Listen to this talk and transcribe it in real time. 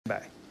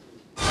bij.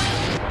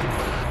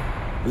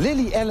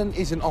 Lily Allen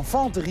is een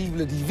enfant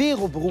terrible die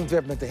wereldberoemd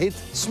werd met de hit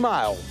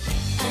Smile.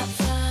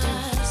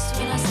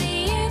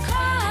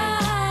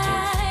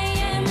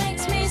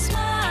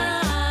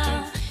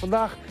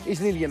 Vandaag is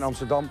Lily in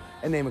Amsterdam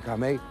en neem ik haar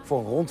mee voor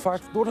een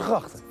rondvaart door de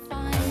grachten.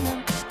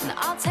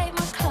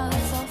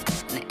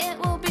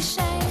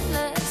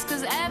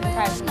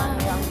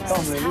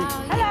 Come, Lily.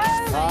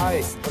 Hello.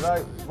 Hi. But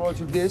I brought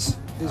you this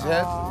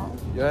hat.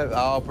 You have,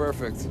 oh,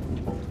 perfect.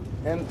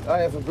 And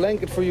I have a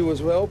blanket for you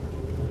as well.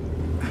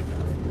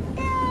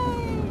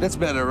 Yay. That's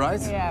better,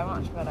 right? Yeah,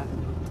 much better.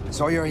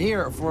 So you're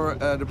here for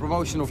the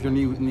promotion of your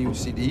new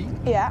CD.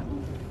 Yeah.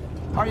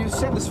 Are you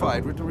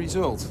satisfied with the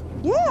result?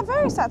 Yeah,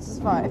 very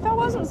satisfied. If I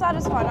wasn't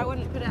satisfied, I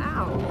wouldn't put it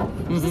out.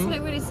 Does this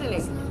look really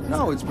silly?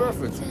 No, it's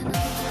perfect.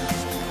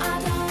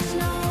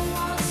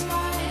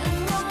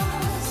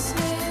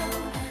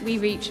 We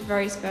reach a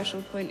very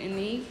special point in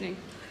the evening.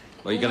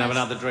 Well, you gonna have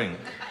another drink?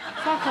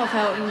 Fuck off,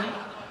 Elton.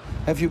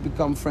 Have you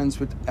become friends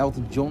with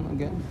Elton John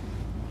again?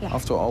 Yeah.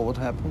 After all what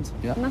happened?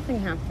 Yeah. Nothing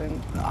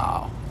happened.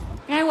 No.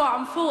 You know what?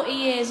 I'm 40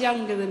 years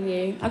younger than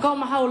you. I got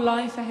my whole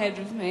life ahead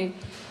of me.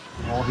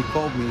 Oh, he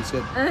called me. He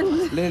said,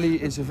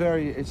 "Lily is a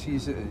very,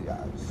 she's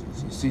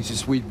a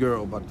sweet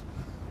girl, but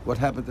what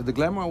happened at the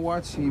Glamour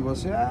Awards? He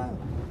was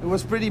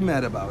pretty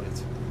mad about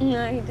it."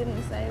 No, he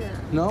didn't say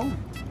that. No?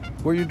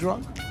 Were you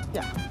drunk?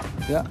 Yeah.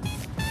 Yeah.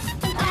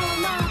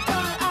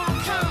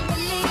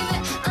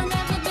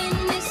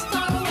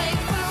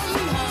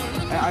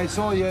 I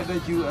saw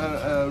that you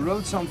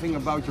wrote something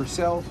about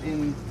yourself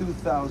in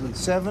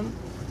 2007,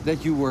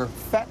 that you were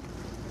fat,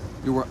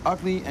 you were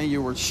ugly, and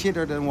you were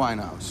shitter than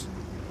Winehouse.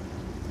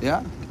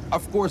 Yeah?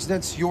 Of course,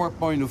 that's your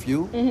point of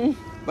view.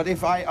 But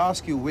if I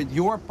ask you, with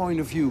your point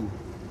of view,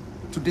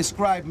 to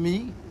describe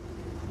me,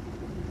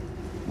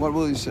 what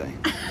will you say?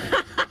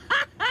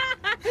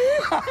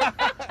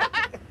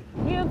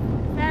 You're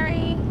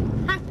very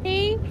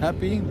happy.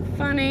 Happy?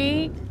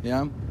 Funny.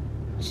 Yeah.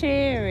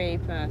 Cheery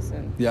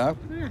person. Yeah.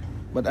 Yeah.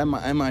 But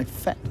am I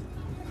fat?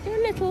 You're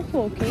a little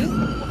hawky.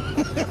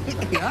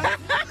 Yeah.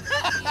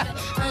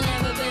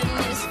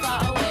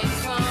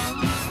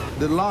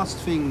 The last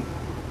thing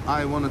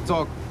I want to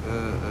talk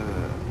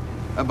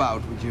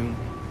about with you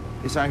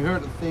is I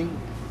heard a thing.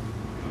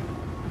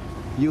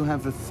 You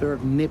have a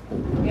third nipple.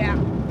 Yeah.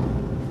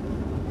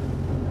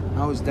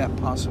 How is that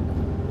possible?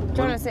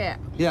 Do you want to see it?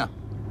 Yeah,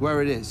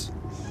 where it is.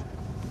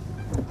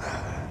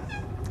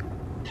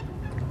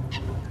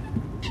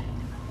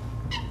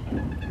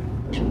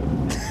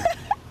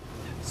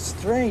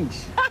 Strange.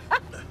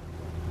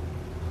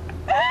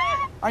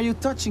 Are you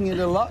touching it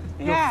a lot?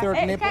 Your third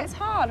it nipple? gets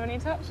hard when you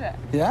touch it.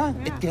 Yeah?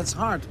 It gets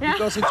hard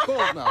because it's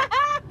cold now.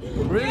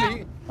 Really?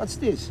 Yeah. What's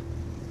this?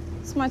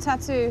 It's my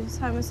tattoo. It's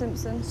Homer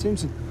Simpson.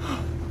 Simpson.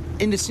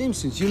 In The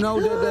Simpsons, you know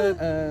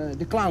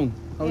the clown.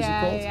 How is he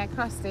called? Yeah,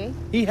 Krusty.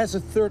 He has a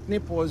third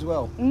nipple as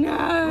well.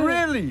 No.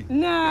 Really?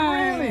 No.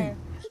 Really?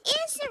 He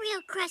is the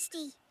real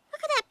Krusty.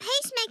 Look at that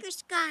pacemaker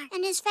scar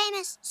and his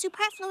famous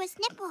superfluous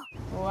nipple.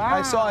 Wow.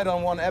 I saw it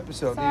on one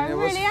episode. So I It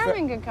was really am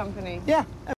in good company. Yeah.